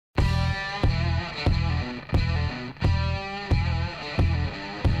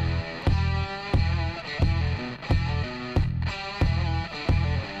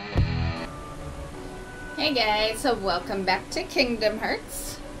guys, so welcome back to Kingdom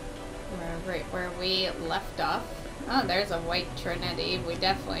Hearts. We're right where we left off. Oh, there's a white trinity. We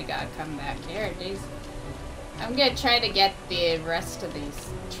definitely gotta come back here, jeez. I'm gonna try to get the rest of these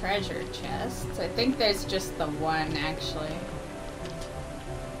treasure chests. I think there's just the one, actually.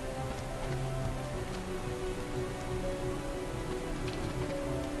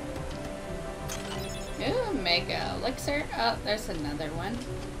 Ooh, mega elixir. Oh, there's another one.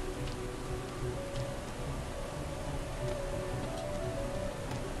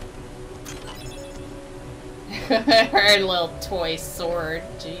 Her little toy sword,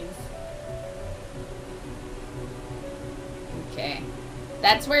 jeez. Okay.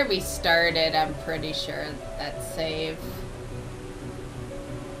 That's where we started, I'm pretty sure, that save.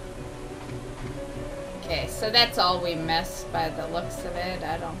 Okay, so that's all we missed by the looks of it.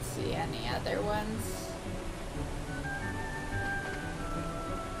 I don't see any other ones.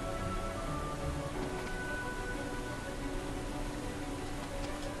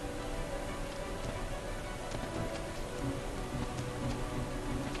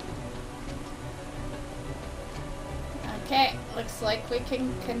 Okay, looks like we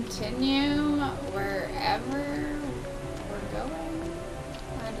can continue wherever we're going.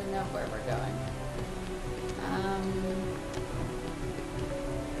 I don't know where we're going.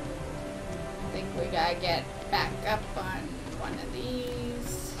 I think we gotta get back up on one of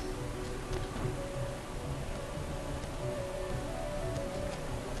these.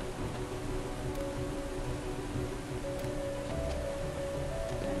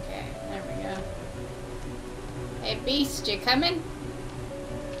 Okay, there we go. Hey, Beast, you coming?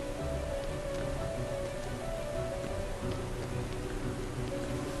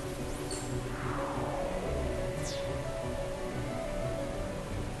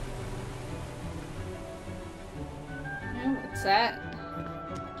 Oh, what's that?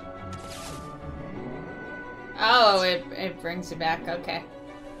 Oh, it brings you back. Okay.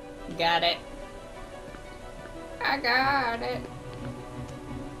 Got it. I got it.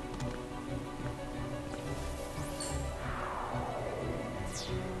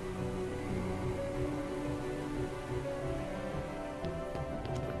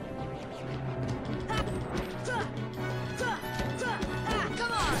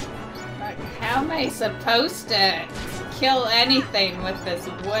 How am I supposed to kill anything with this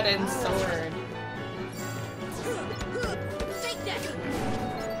wooden sword?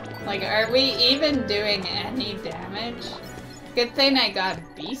 Like, are we even doing any damage? Good thing I got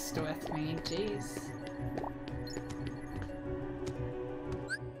Beast with me, jeez.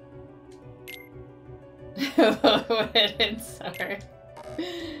 Wooden sword.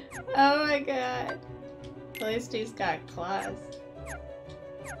 Oh my god. At least he's got claws.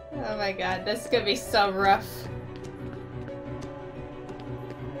 Oh my god, this is gonna be so rough.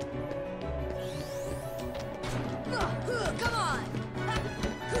 Come on.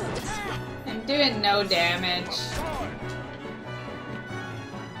 I'm doing no damage.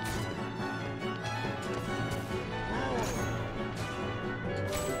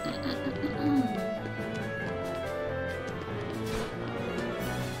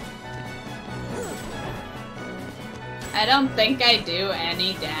 I don't think I do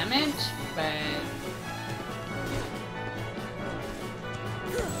any damage, but...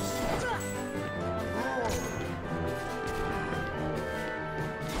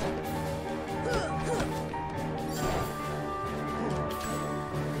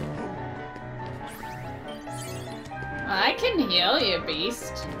 Well, I can heal you,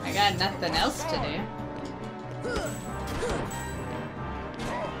 Beast. I got nothing else to do.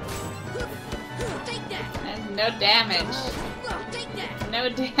 No damage. No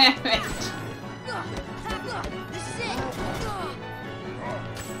damage.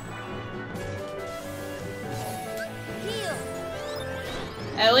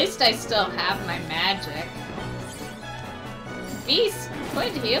 At least I still have my magic. Beast,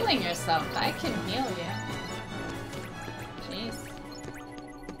 quit healing yourself. I can heal you. Jeez.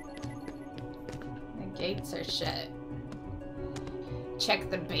 The gates are shut. Check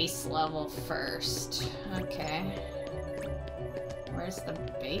the base level first. Okay. Where's the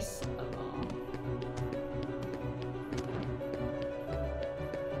base level?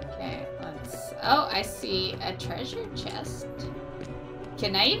 Okay, let's... Oh, I see a treasure chest.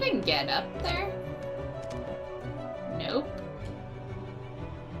 Can I even get up there? Nope.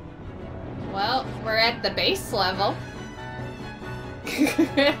 Well, we're at the base level.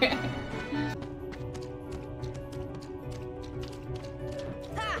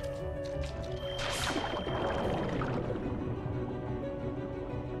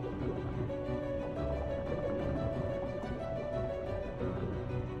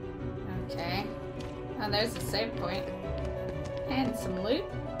 there's a save point. And some loot.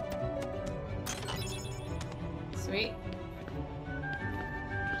 Sweet.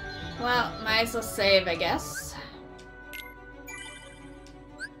 Well, might as well save, I guess.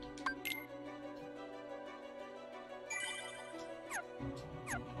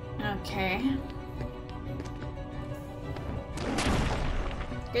 Okay.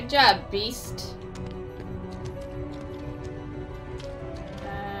 Good job, beast.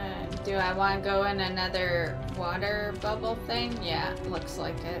 Do I want to go in another water bubble thing? Yeah, looks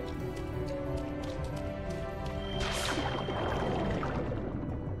like it.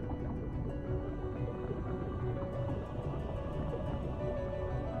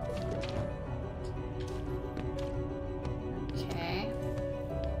 Okay.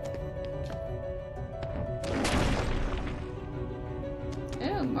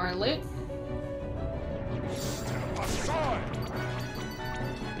 Ooh, more loot.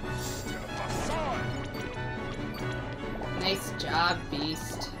 Nice job,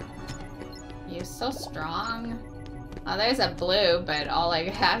 beast. You're so strong. Oh, there's a blue, but all I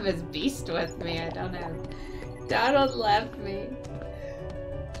have is beast with me. I don't have... Donald left me.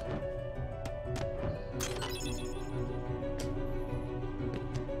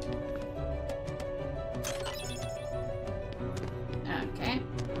 Okay.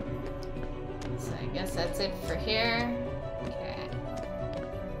 So I guess that's it for here. Okay.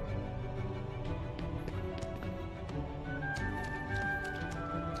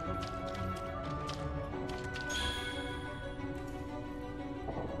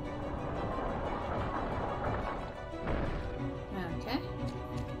 Okay.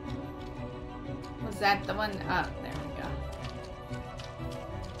 Was that the one? Oh, there we go.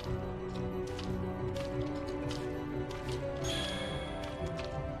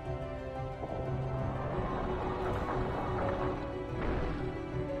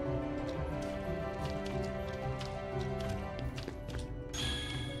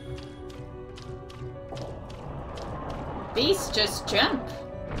 Beast, just jump.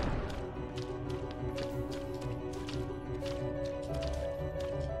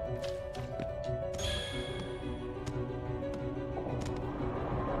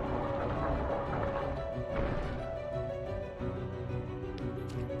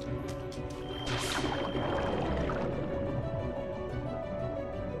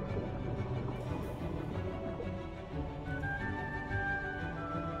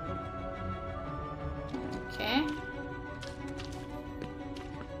 Okay.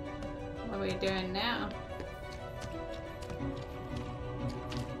 What are we doing now?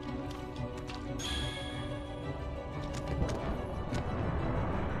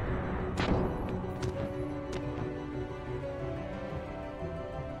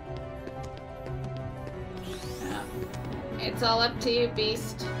 Oh. It's all up to you,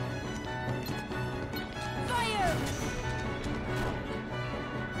 beast. Fire!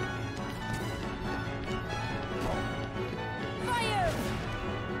 Fire!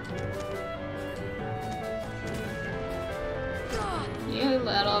 You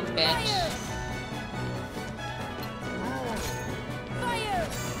little bitch. Fire!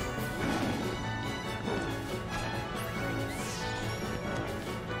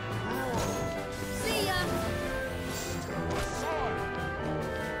 See ya!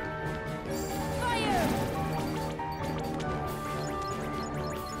 Fire!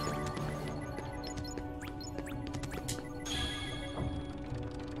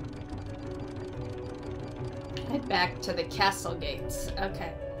 Head back to the castle gates.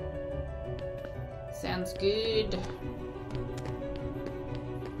 Okay. Sounds good.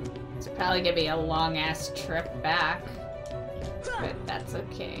 It's probably gonna be a long ass trip back, but that's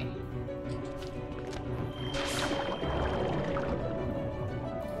okay.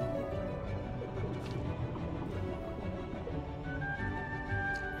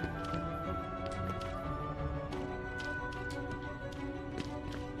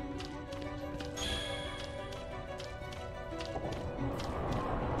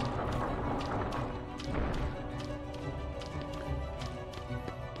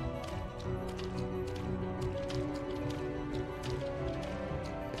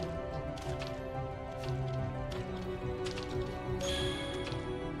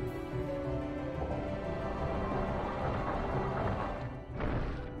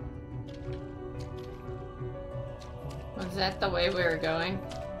 Was that the way we were going?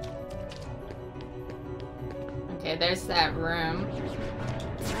 Okay, there's that room.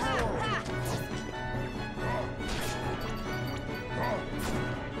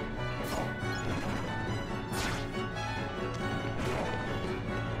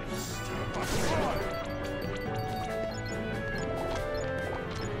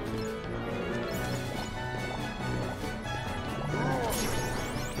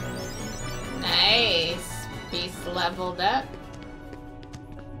 leveled up.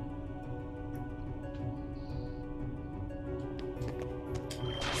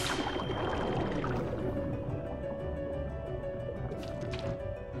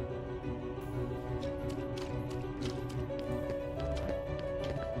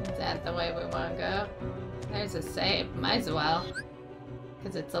 Is that the way we want to go? There's a save. Might as well.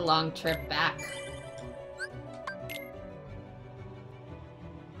 Because it's a long trip back.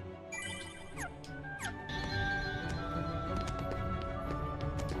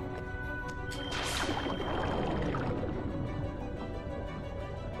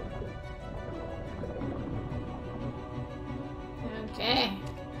 Okay.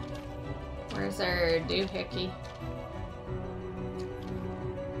 Where's our doohickey?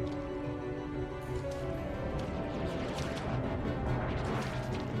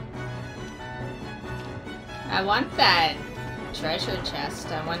 I want that treasure chest.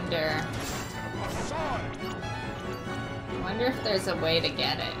 I wonder if there's a way to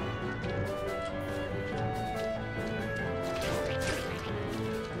get it.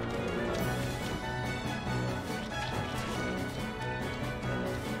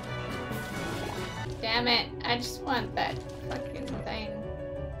 Damn it, I just want that fucking thing.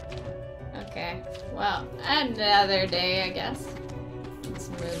 Okay, well, another day, I guess. Let's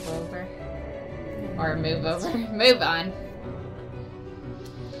move over. Or move over. Move on.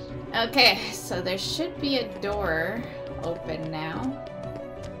 Okay, so there should be a door open now.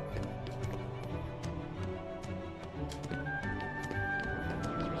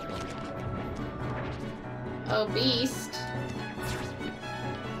 Oh, beast.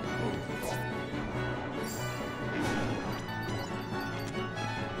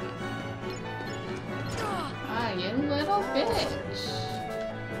 Ah, you little bitch.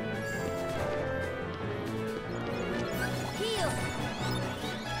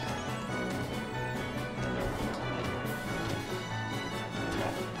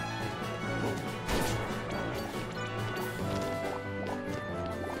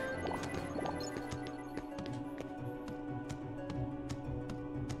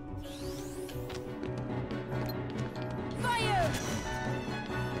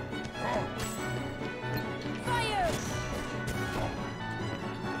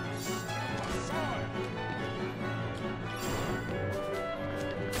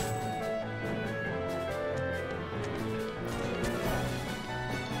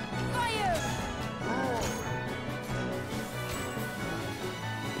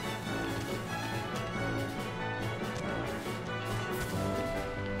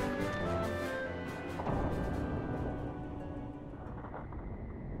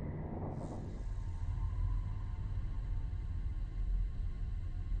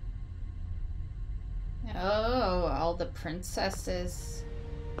 Oh, all the princesses.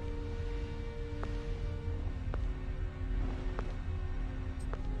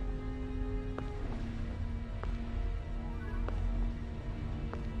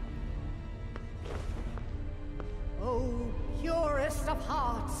 Oh, purest of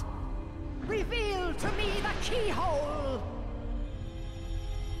hearts, reveal to me the keyhole!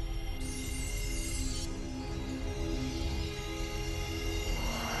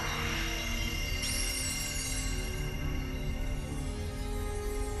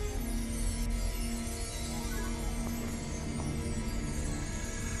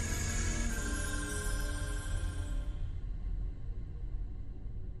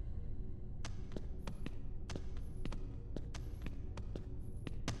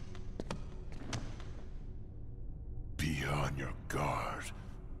 Be on your guard.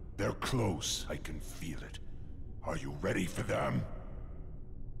 They're close, I can feel it. Are you ready for them?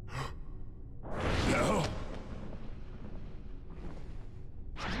 No?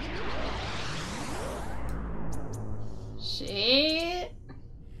 Shit.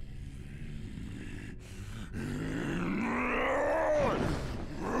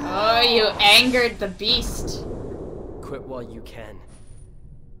 Oh, you angered the beast. Quit while you can.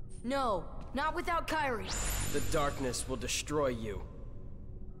 No, not without Kairi. The darkness will destroy you.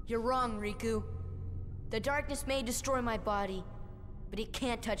 You're wrong, Riku. The darkness may destroy my body, but it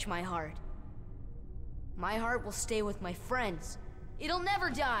can't touch my heart. My heart will stay with my friends. It'll never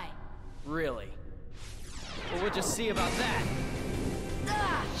die. Really? Well, we'll just see about that.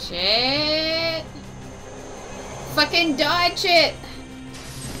 Ah! Shit. Fucking dodge it.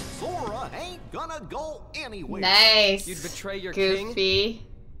 Sora ain't gonna go anywhere. Nice. You'd betray your Goofy. king?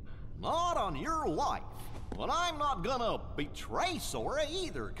 Not on your life. But I'm not gonna betray Sora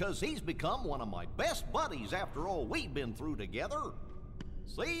either, cause he's become one of my best buddies after all we've been through together.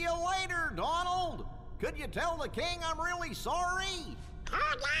 See you later, Donald. Could you tell the king I'm really sorry?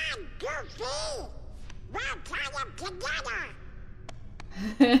 Hold on, Goofy! We'll tie them together.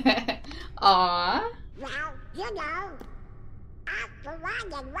 Aww. Well, you know, out for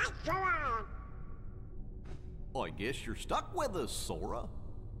one and right for all. I guess you're stuck with us, Sora.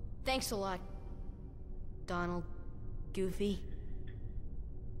 Thanks a lot, Donald. Goofy.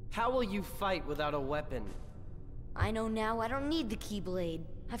 How will you fight without a weapon? I know now I don't need the keyblade.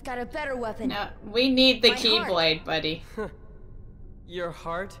 I've got a better weapon. No, we need the My heart. keyblade, buddy. Your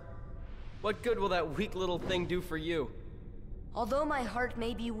heart? What good will that weak little thing do for you? Although my heart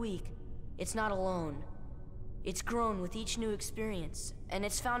may be weak, it's not alone. It's grown with each new experience, and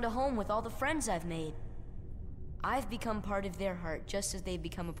it's found a home with all the friends I've made. I've become part of their heart just as they've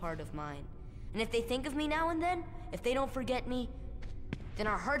become a part of mine. And if they think of me now and then, if they don't forget me, then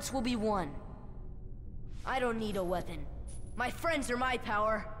our hearts will be one. I don't need a weapon. My friends are my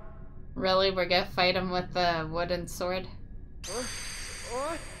power. Really? We're gonna fight him with the wooden sword?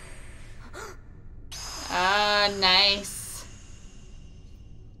 Oh, nice.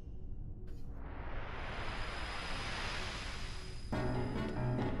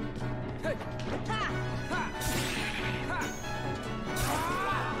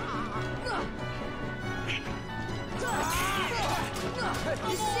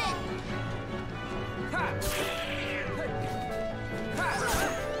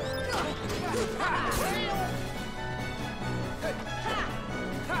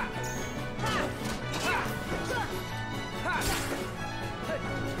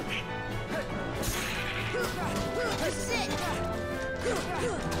 This is it! This is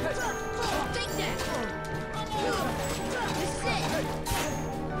it! Take that! This is it!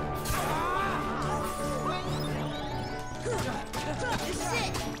 This is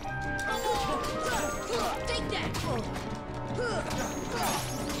it! Take that!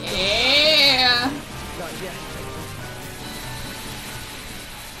 Yeah! Not yet.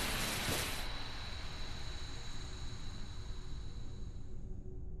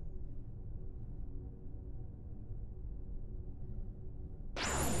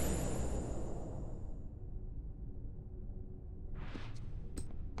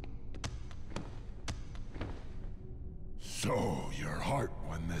 So, your heart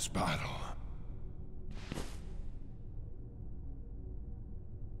won this battle.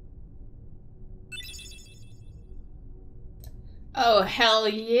 Oh, hell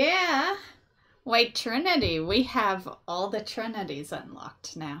yeah! White Trinity. We have all the Trinities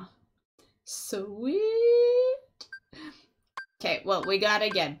unlocked now. Sweet! Okay, well, we gotta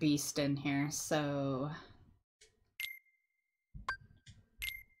get Beast in here, so...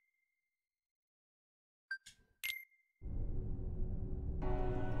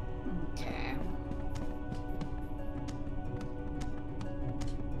 Okay.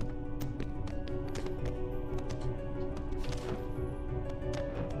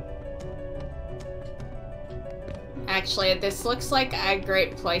 Actually, this looks like a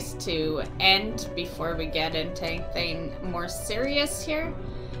great place to end before we get into anything more serious here.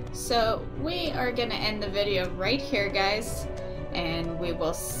 So we are gonna end the video right here, guys, and we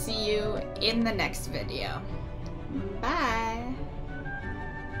will see you in the next video. Bye!